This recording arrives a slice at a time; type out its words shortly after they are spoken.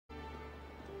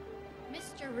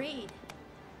Mr. Reede.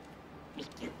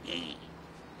 Mr. Reede.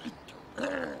 This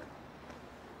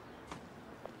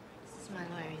is my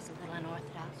lawyer. He's a little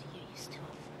unorthodox. You're used to him.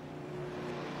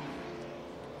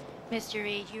 Mr.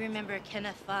 Reede, you remember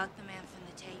Kenneth Fogg, the man from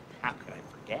the tape? How could I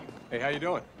forget? Hey, how you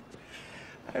doing?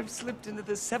 I've slipped into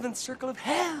the 7th circle of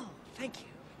hell. Thank you.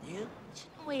 You?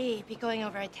 Shouldn't we be going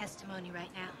over our testimony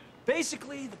right now?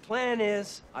 Basically, the plan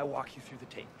is I walk you through the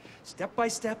tape. Step by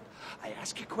step, I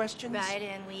ask you questions. Right,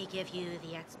 and we give you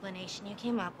the explanation you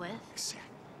came up with. Exactly.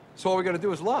 So all we gotta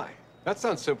do is lie. That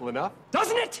sounds simple enough.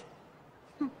 Doesn't it?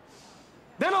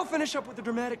 Then I'll finish up with a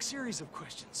dramatic series of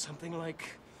questions. Something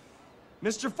like,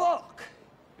 Mr. Falk,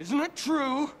 isn't it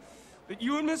true that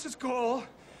you and Mrs. Cole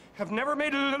have never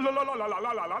made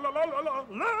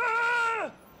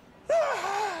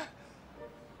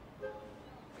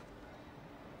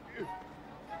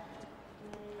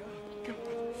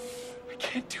I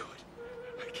can't do it.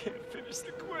 I can't finish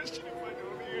the question if I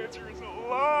know the answer is a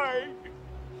lie.